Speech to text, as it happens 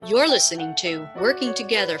You're listening to Working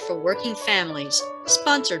Together for Working Families,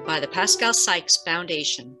 sponsored by the Pascal Sykes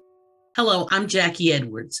Foundation. Hello, I'm Jackie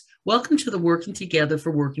Edwards. Welcome to the Working Together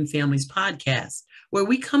for Working Families podcast, where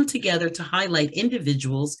we come together to highlight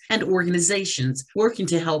individuals and organizations working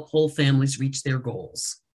to help whole families reach their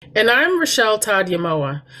goals. And I'm Rochelle Todd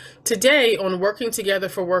Yamoa. Today on Working Together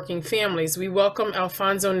for Working Families, we welcome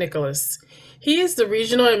Alfonso Nicholas. He is the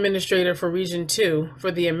Regional Administrator for Region 2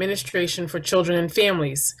 for the Administration for Children and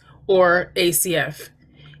Families, or ACF.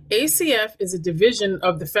 ACF is a division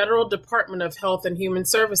of the Federal Department of Health and Human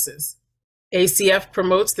Services. ACF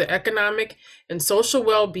promotes the economic and social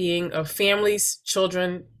well-being of families,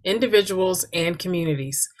 children, individuals, and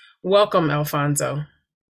communities. Welcome, Alfonso.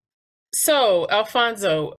 So,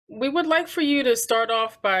 Alfonso, we would like for you to start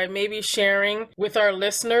off by maybe sharing with our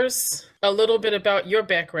listeners a little bit about your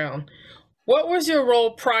background. What was your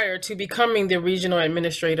role prior to becoming the Regional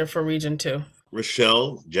Administrator for Region 2?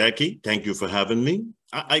 Rochelle, Jackie, thank you for having me.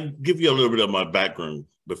 I give you a little bit of my background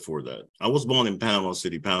before that. I was born in Panama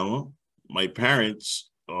City, Panama. My parents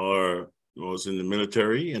was in the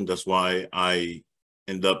military, and that's why I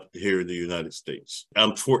end up here in the United States.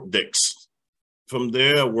 I'm Fort Dix. From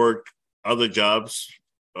there, I worked other jobs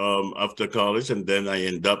after college, and then I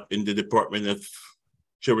end up in the Department of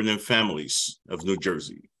Children and Families of New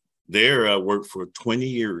Jersey. There, I worked for 20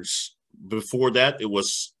 years. Before that, it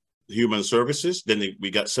was Human Services. Then we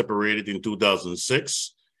got separated in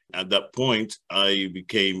 2006. At that point, I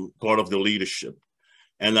became part of the leadership.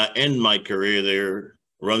 And I end my career there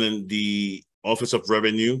running the Office of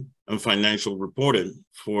Revenue and Financial Reporting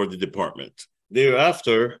for the department.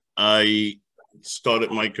 Thereafter, I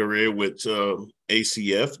started my career with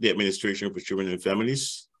ACF, the Administration for Children and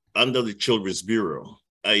Families, under the Children's Bureau.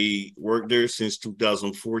 I worked there since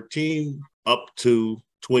 2014 up to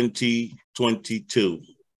 2022,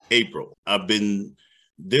 April. I've been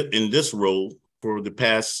in this role for the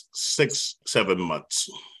past 6-7 months.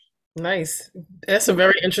 Nice. That's a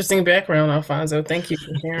very interesting background, Alfonso. Thank you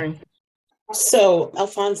for sharing. So,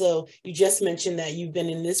 Alfonso, you just mentioned that you've been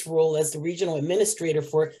in this role as the regional administrator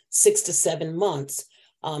for 6 to 7 months.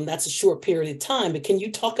 That's a short period of time, but can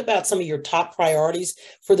you talk about some of your top priorities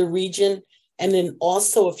for the region? And then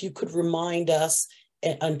also, if you could remind us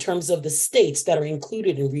in terms of the states that are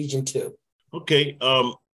included in Region 2. Okay.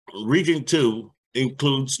 Region 2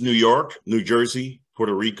 includes New York, New Jersey,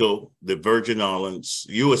 Puerto Rico, the Virgin Islands,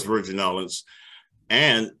 U.S. Virgin Islands,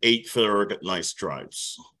 and 8 federal recognized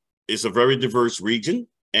tribes. It's a very diverse region,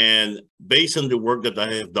 and based on the work that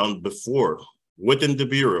I have done before within the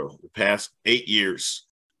Bureau, the past 8 years,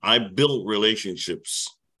 I built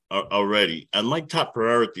relationships already. And my top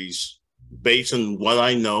priorities, based on what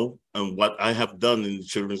I know and what I have done in the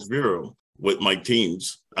Children's Bureau with my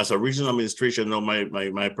teams, as a regional administration, now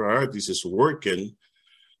my priorities is working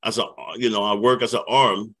I work as an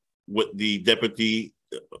arm with the Deputy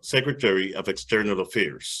Secretary of External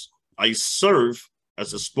Affairs. I serve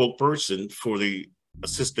as a spokesperson for the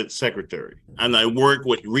Assistant Secretary, and I work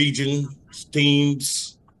with region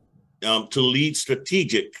teams to lead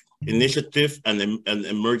strategic initiative and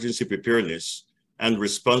emergency preparedness and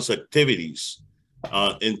response activities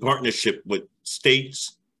in partnership with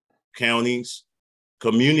states, counties,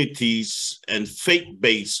 communities, and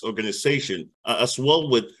faith-based organizations, as well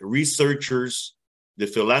with researchers, the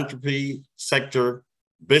philanthropy sector,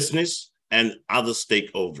 business, and other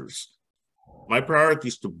stakeholders. My priority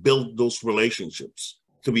is to build those relationships,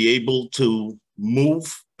 to be able to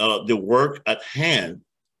move the work at hand,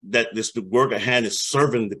 the work at hand is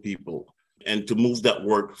serving the people, and to move that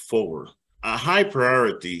work forward. A high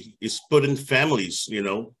priority is putting families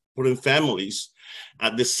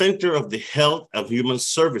at the center of the health and human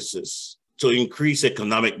services to increase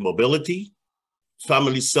economic mobility,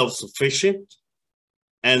 family self-sufficient,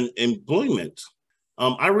 and employment.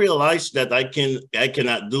 I realized that I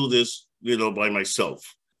cannot do this, by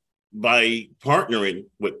myself. By partnering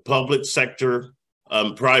with public sector,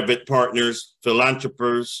 private partners,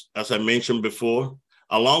 philanthropists, as I mentioned before,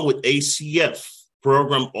 along with ACF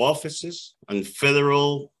program offices and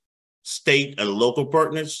federal, state, and local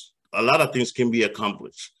partners, a lot of things can be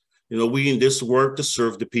accomplished. We in this work to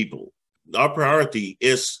serve the people. Our priority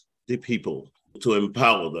is the people, to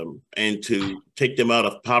empower them and to take them out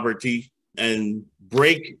of poverty and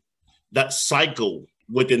break that cycle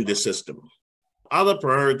within the system. Other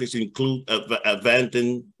priorities include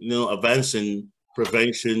advancing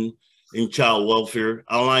prevention in child welfare,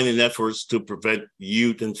 aligning efforts to prevent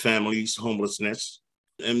youth and families homelessness,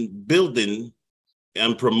 and building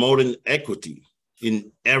and promoting equity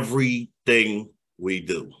in everything we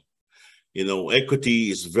do.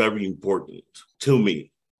 Equity is very important to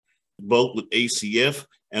me, both with ACF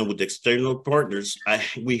and with external partners,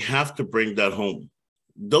 we have to bring that home.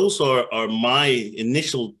 Those are my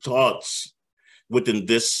initial thoughts within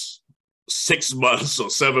this 6 months or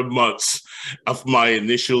 7 months of my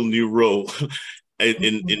initial new role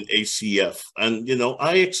in ACF. And,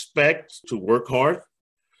 I expect to work hard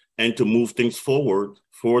and to move things forward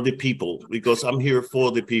for the people, because I'm here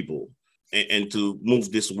for the people, and to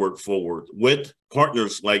move this work forward with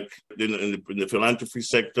partners like in the philanthropy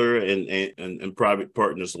sector and private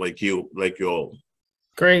partners like you all.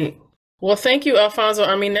 Great. Well, thank you, Alfonso.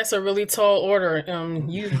 I mean, that's a really tall order.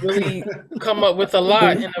 You've really come up with a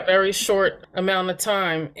lot in a very short amount of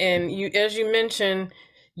time. And as you mentioned,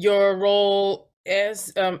 your role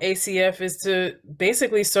as ACF is to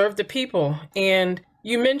basically serve the people. And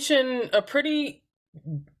you mentioned a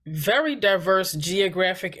very diverse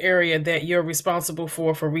geographic area that you're responsible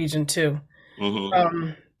for Region 2.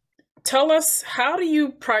 Mm-hmm. Tell us, how do you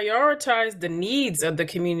prioritize the needs of the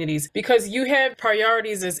communities? Because you have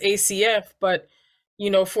priorities as ACF, but,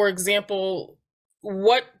 for example,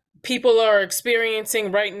 what people are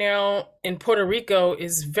experiencing right now in Puerto Rico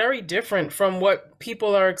is very different from what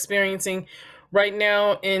people are experiencing right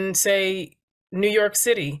now in, say, New York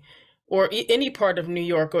City or any part of New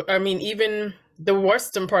York, or even the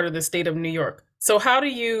western part of the state of New York. So how do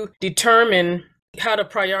you determine how to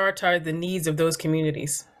prioritize the needs of those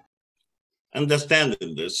communities?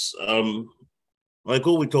 Understanding this, like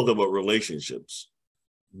when we talk about relationships,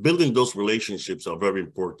 building those relationships are very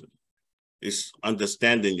important. It's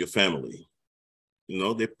understanding your family.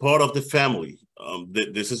 They're part of the family.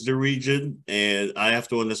 This is the region, and I have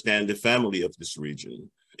to understand the family of this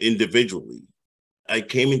region individually. I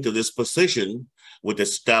came into this position with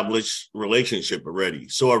established relationship already.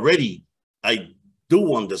 So already I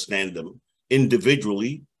do understand them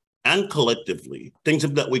individually and collectively, things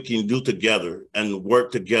that we can do together and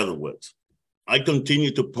work together with. I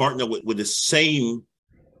continue to partner with the same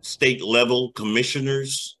state level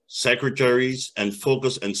commissioners, secretaries, and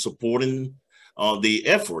focus and supporting the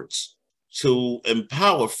efforts to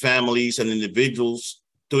empower families and individuals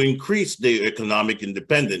to increase their economic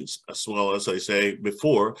independence, as well as I say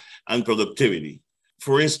before, and productivity.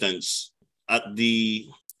 For instance, at the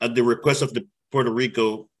request of the Puerto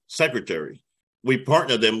Rico secretary, we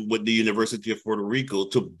partner them with the University of Puerto Rico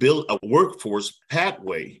to build a workforce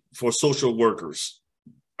pathway for social workers,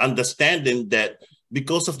 understanding that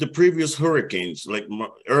because of the previous hurricanes like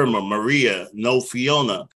Irma, Maria,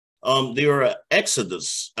 Fiona, there are an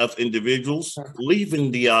exodus of individuals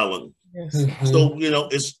leaving the island. Yes. Mm-hmm. So,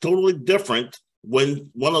 it's totally different when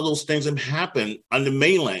one of those things happen on the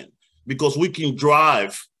mainland, because we can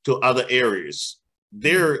drive to other areas.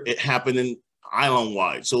 There, it happened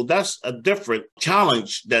island-wide. So that's a different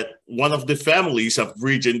challenge that one of the families of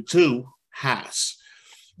Region 2 has.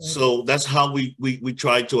 So that's how we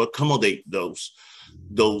try to accommodate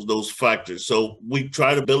those factors. So we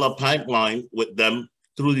try to build a pipeline with them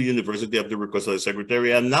through the University of the request of the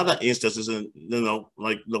Secretary. Another instance is,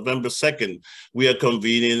 like November 2nd, we are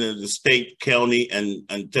convening the state, county,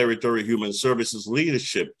 and territory human services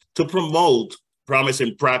leadership to promote promise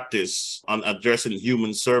and practice on addressing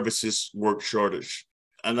human services work shortage.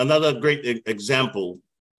 And another great example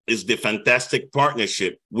is the fantastic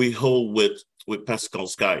partnership we hold with Pascal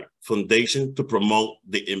Sky Foundation to promote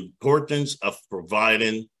the importance of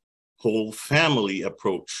providing whole family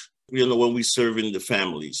approach. When we serve in the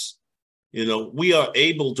families, we are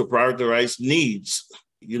able to prioritize needs,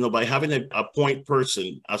 by having a point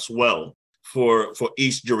person as well for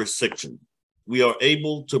each jurisdiction. We are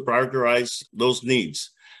able to prioritize those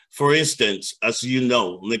needs. For instance, as you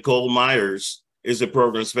know, Nicole Myers is a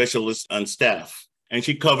program specialist on staff, and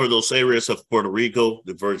she covered those areas of Puerto Rico,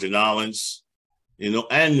 the Virgin Islands,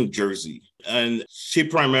 and New Jersey. And she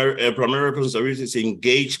primarily is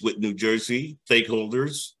engaged with New Jersey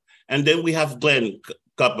stakeholders. And then we have Glenn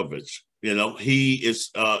Kopovich. He is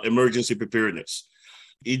emergency preparedness.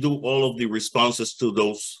 He do all of the responses to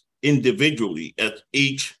those individually at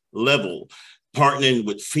each level, partnering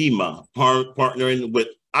with FEMA, partnering with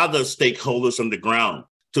other stakeholders on the ground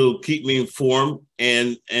to keep me informed.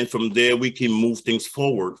 And from there, we can move things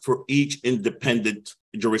forward for each independent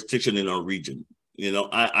jurisdiction in our region.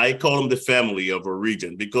 I call them the family of a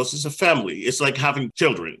region because it's a family. It's like having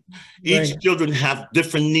children. Each children have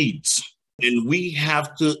different needs, and we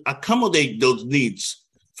have to accommodate those needs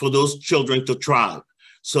for those children to thrive.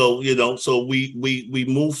 So, so we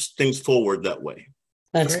move things forward that way.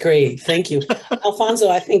 That's great. Thank you. Alfonso,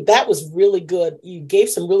 I think that was really good. You gave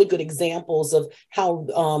some really good examples of how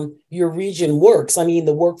your region works.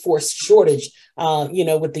 The workforce shortage.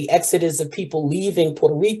 with the exodus of people leaving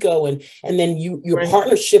Puerto Rico and then your Right.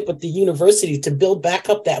 partnership with the university to build back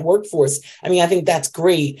up that workforce. I mean, I think that's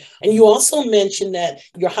great. And you also mentioned that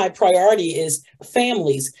your high priority is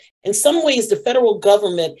families. In some ways, the federal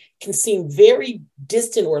government can seem very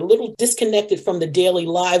distant or a little disconnected from the daily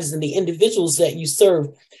lives and the individuals that you serve.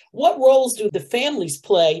 What roles do the families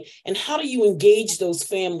play, and how do you engage those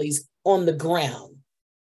families on the ground?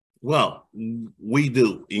 Well, we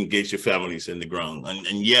do engage the families in the ground.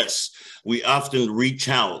 And yes, we often reach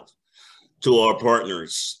out to our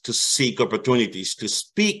partners to seek opportunities to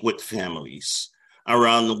speak with families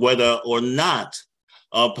around whether or not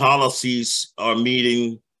our policies are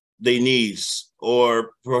meeting their needs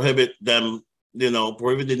or prohibit them,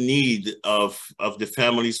 prohibit the need of the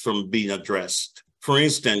families from being addressed. For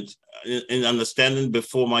instance, in understanding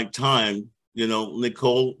before my time,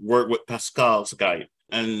 Nicole worked with Pascal Skype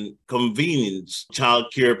and convenience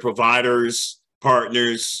childcare providers,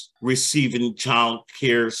 partners receiving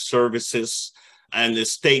childcare services, and the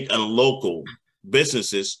state and local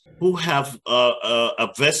businesses who have a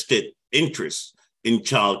vested interest in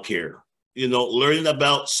childcare. Learning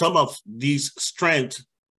about some of these strengths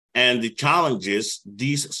and the challenges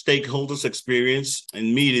these stakeholders experience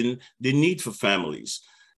in meeting the need for families.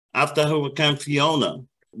 After Hurricane Fiona,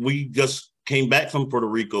 we just came back from Puerto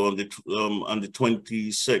Rico on the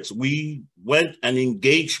 26th. We went and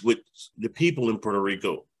engaged with the people in Puerto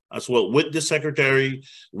Rico as well, with the secretary,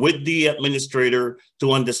 with the administrator,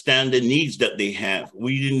 to understand the needs that they have.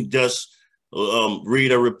 We didn't just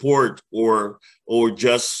read a report or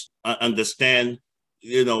just understand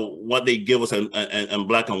what they give us in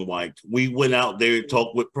black and white. We went out there,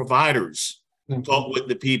 talked with providers, talked with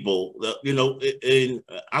the people,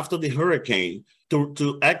 after the hurricane,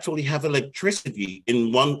 to actually have electricity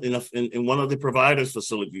in one of the providers'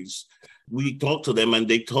 facilities. We talked to them and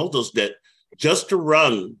they told us that just to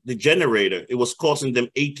run the generator, it was costing them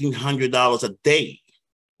 $1,800 a day.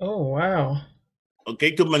 Oh, wow.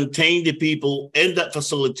 Okay, to maintain the people in that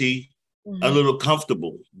facility a little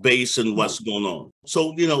comfortable based on what's going on.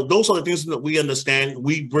 So, those are the things that we understand,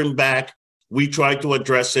 we bring back, we try to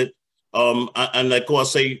address it. And like I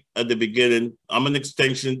say at the beginning, I'm an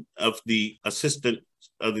extension of the assistant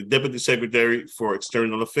of the deputy secretary for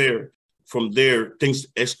external affairs. From there, things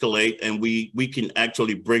escalate and we can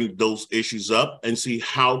actually bring those issues up and see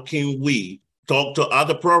how can we talk to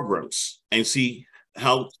other programs and see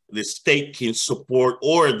how the state can support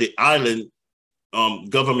or the island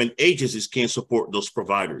government agencies can support those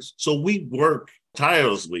providers. So we work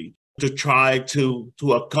tirelessly to try to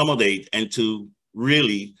accommodate and to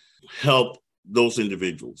really help those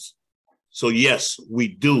individuals. So yes, we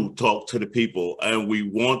do talk to the people and we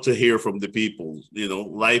want to hear from the people,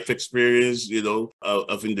 life experience,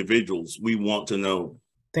 of individuals. We want to know.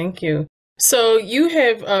 Thank you. So you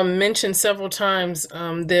have mentioned several times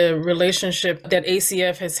the relationship that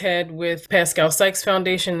ACF has had with Pascal Sykes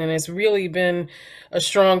Foundation, and it's really been a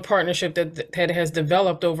strong partnership that has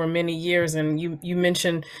developed over many years. And you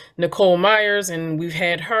mentioned Nicole Myers, and we've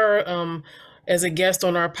had her as a guest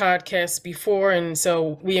on our podcast before. And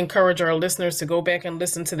so we encourage our listeners to go back and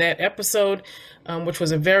listen to that episode, which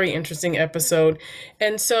was a very interesting episode.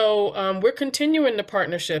 And so we're continuing the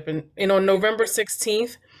partnership. And on November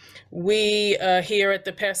 16th, we here at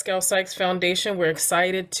the Pascal Sykes Foundation, we're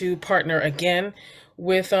excited to partner again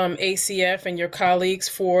with ACF and your colleagues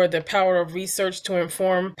for the Power of Research to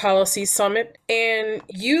Inform Policy Summit. And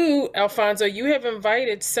you, Alfonso, you have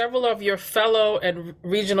invited several of your fellow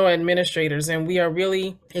regional administrators, and we are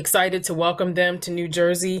really excited to welcome them to New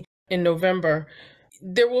Jersey in November.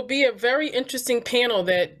 There will be a very interesting panel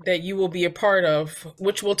that you will be a part of,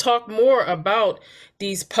 which will talk more about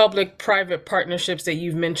these public-private partnerships that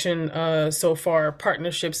you've mentioned so far,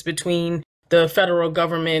 partnerships between the federal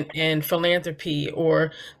government and philanthropy,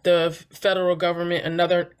 or the federal government and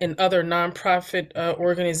other nonprofit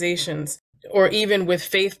organizations, or even with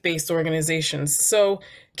faith-based organizations. So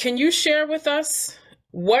can you share with us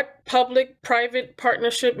what public-private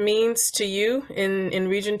partnership means to you in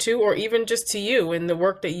Region 2, or even just to you in the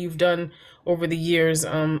work that you've done over the years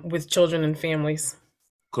with children and families?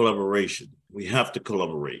 Collaboration. We have to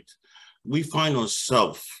collaborate. We find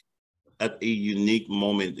ourselves at a unique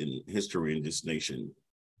moment in history in this nation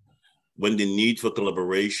when the need for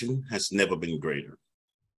collaboration has never been greater.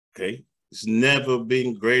 Okay? It's never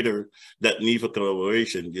been greater, that need for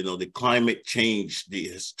collaboration. The climate change, the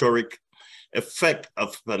historic effect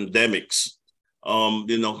of pandemics,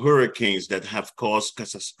 hurricanes that have caused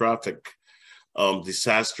catastrophic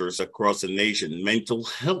disasters across the nation, mental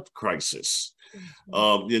health crisis,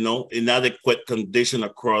 inadequate condition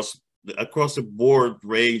across across the board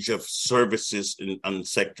range of services and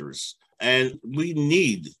sectors. And we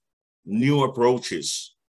need new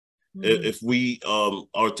approaches if we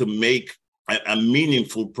are to make a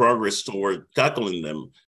meaningful progress toward tackling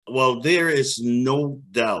them. Well, there is no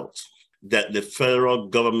doubt that the federal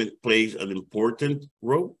government plays an important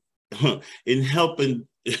role in helping,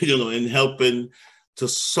 to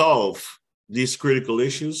solve these critical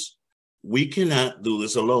issues. We cannot do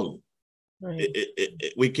this alone. Right.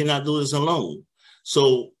 We cannot do this alone.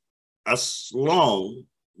 So as long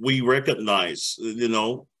we recognize,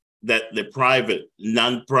 that the private,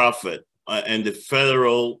 nonprofit, and the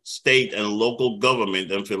federal, state, and local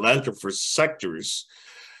government and philanthropist sectors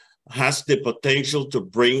has the potential to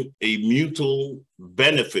bring a mutual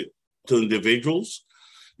benefit to individuals,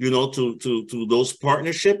 to those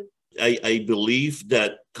partnerships. I believe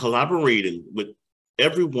that collaborating with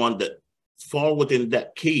everyone that fall within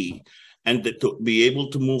that key and to be able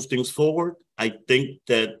to move things forward, I think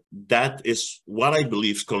that is what I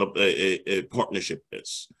believe a partnership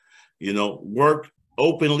is. Work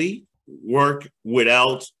openly, work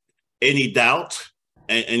without any doubt,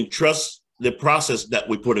 and trust the process that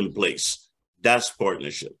we put in place. That's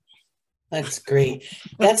partnership. That's great.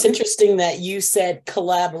 That's interesting that you said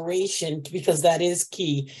collaboration, because that is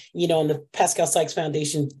key. And the Pascal Sykes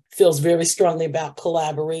Foundation feels very strongly about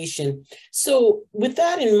collaboration. So with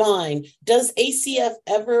that in mind, does ACF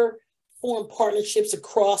ever form partnerships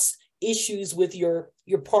across issues with your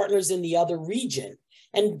partners in the other region?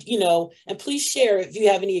 And, and please share if you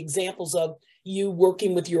have any examples of you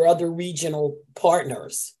working with your other regional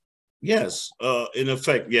partners. Yes, in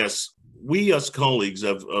effect, yes. We as colleagues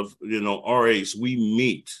of RAs, we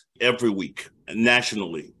meet every week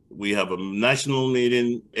nationally. We have a national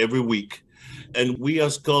meeting every week. And we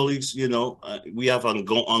as colleagues, we have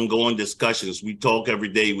ongoing discussions. We talk every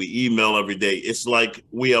day. We email every day. It's like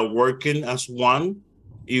we are working as one,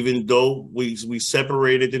 even though we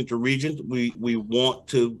separated into regions. We want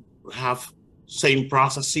to have same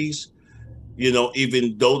processes,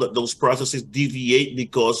 even though that those processes deviate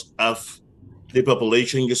because of the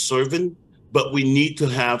population you're serving, but we need to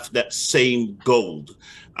have that same goal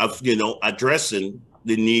of, addressing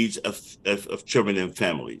the needs of children and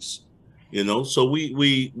families, So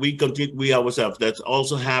we continue. We always have. That's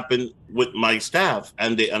also happened with my staff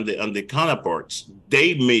and the counterparts.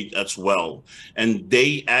 They meet as well, and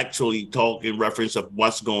they actually talk in reference of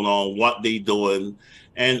what's going on, what they doing,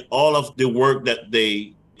 and all of the work that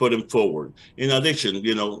they putting forward. In addition,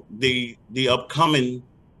 the upcoming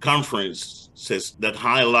conferences that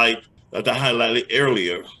I highlighted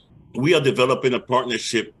earlier, we are developing a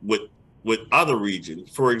partnership with other regions.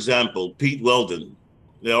 For example, Pete Weldon,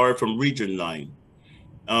 they are from Region 9.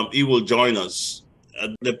 He will join us at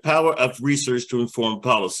the Power of Research to Inform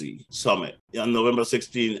Policy Summit on November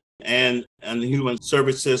 16th and the Human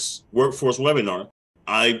Services Workforce Webinar.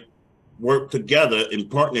 I work together in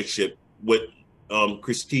partnership with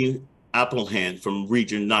Christine Applehand from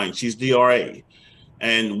Region 9. She's DRA.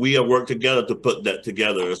 And we have worked together to put that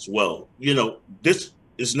together as well. This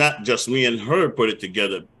is not just me and her put it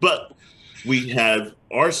together, but we have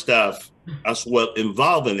our staff as well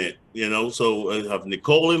involved in it, So I have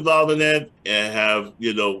Nicole involved in it. I have,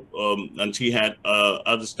 and she had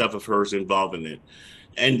other staff of hers involved in it.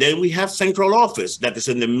 And then we have central office that is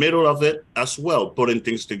in the middle of it as well, putting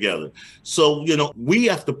things together. So, we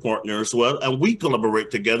have to partner as well, and we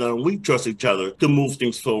collaborate together, and we trust each other to move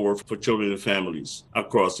things forward for children and families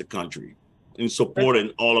across the country in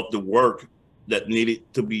supporting all of the work that needed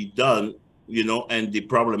to be done, and the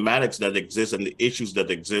problematics that exist and the issues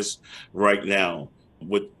that exist right now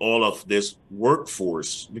with all of this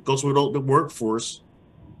workforce. Because without the workforce,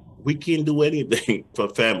 we can't do anything for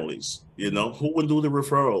families. Who will do the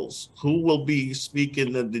referrals? Who will be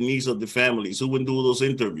speaking the needs of the families? Who will do those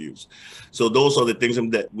interviews? So those are the things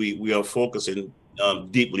that we are focusing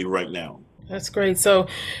deeply right now. That's great. So,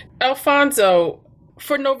 Alfonso,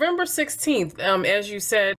 for November 16th, as you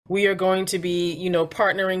said, we are going to be,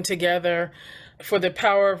 partnering together for the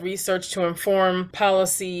Power of Research to Inform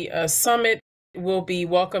Policy Summit. We'll be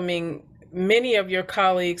welcoming many of your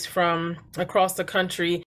colleagues from across the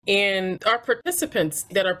country and our participants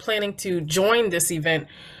that are planning to join this event.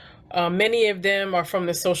 Many of them are from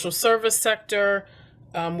the social service sector.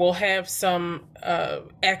 We'll have some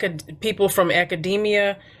people from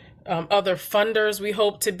academia, other funders we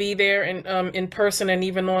hope to be there in person and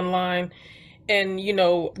even online. And,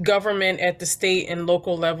 government at the state and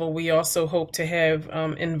local level, we also hope to have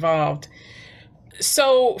involved.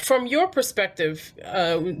 So from your perspective,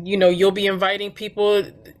 you'll be inviting people.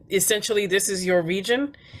 Essentially, this is your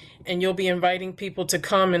region, and you'll be inviting people to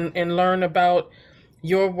come and learn about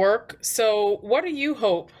your work. So what do you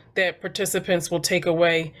hope that participants will take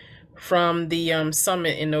away from the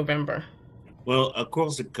summit in November? Well,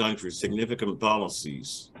 across the country, significant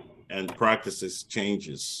policies and practices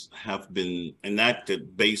changes have been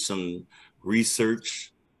enacted based on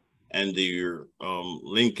research and their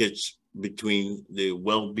linkage between the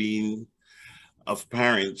well-being of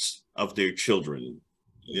parents of their children,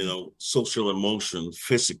 social, emotional,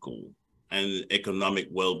 physical, and economic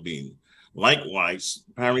well-being. Likewise,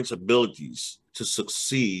 parents' abilities to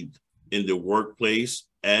succeed in the workplace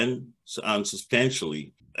and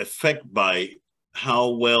substantially affected by how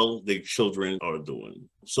well their children are doing.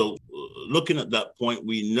 So looking at that point,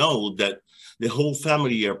 we know that the whole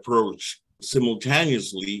family approach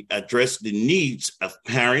simultaneously address the needs of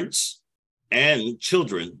parents and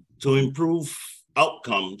children to improve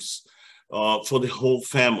outcomes for the whole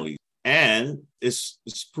family. And it's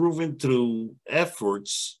proven through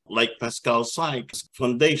efforts like Pascal Sykes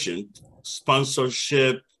Foundation,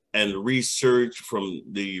 sponsorship and research from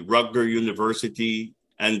the Rutgers University,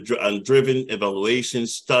 and driven evaluation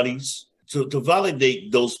studies to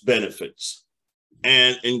validate those benefits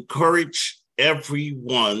and encourage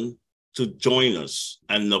everyone to join us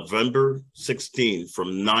on November 16th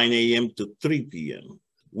from 9 a.m. to 3 p.m.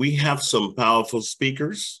 We have some powerful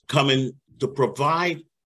speakers coming to provide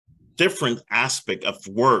different aspects of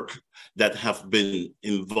work that have been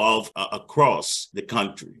involved across the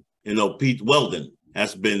country. Pete Weldon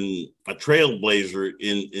has been a trailblazer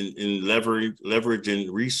in leveraging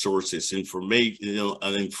resources, information,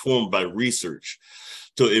 and informed by research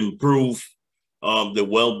to improve the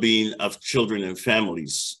well-being of children and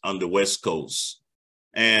families on the West Coast.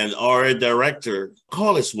 And our director,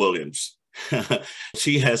 Collis Williams,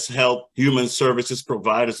 she has helped human services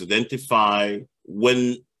providers identify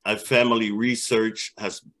when a family research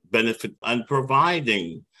has benefit and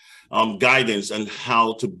providing guidance on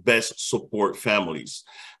how to best support families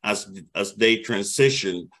as they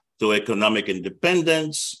transition to economic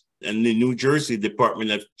independence. And the New Jersey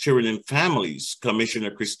Department of Children and Families,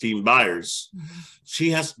 Commissioner Christine Byers,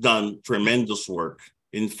 she has done tremendous work.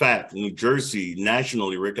 In fact, New Jersey,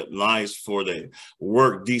 nationally recognized for the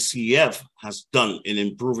work DCF has done in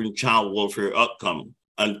improving child welfare outcome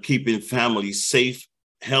and keeping families safe,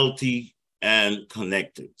 healthy, and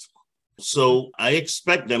connected. So I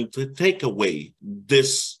expect them to take away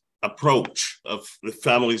this approach of the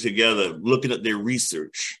families together, looking at their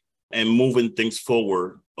research and moving things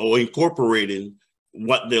forward or incorporating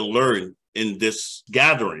what they learn in this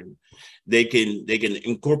gathering. They can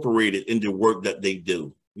incorporate it in the work that they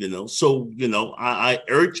do, So, I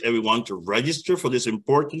urge everyone to register for this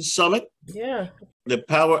important summit. Yeah. The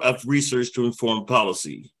power of research to inform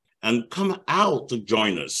policy, and come out to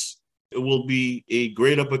join us. It will be a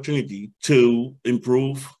great opportunity to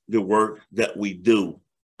improve the work that we do.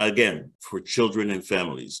 Again, for children and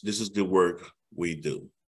families. This is the work we do.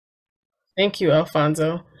 Thank you,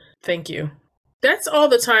 Alfonso. Thank you. That's all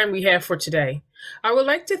the time we have for today. I would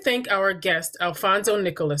like to thank our guest, Alfonso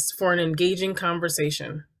Nicolas, for an engaging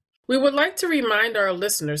conversation. We would like to remind our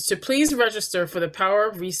listeners to please register for the Power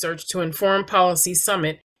of Research to Inform Policy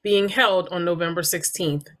Summit being held on November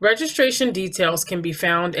 16th. Registration details can be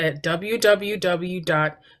found at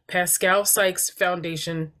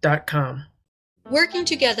www.pascalsykesfoundation.com. Working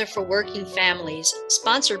Together for Working Families,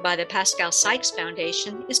 sponsored by the Pascal Sykes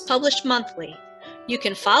Foundation, is published monthly. You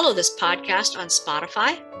can follow this podcast on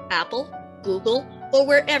Spotify, Apple, Google, or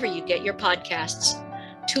wherever you get your podcasts.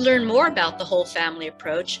 To learn more about the Whole Family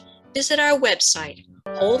Approach, visit our website,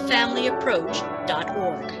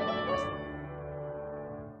 wholefamilyapproach.org.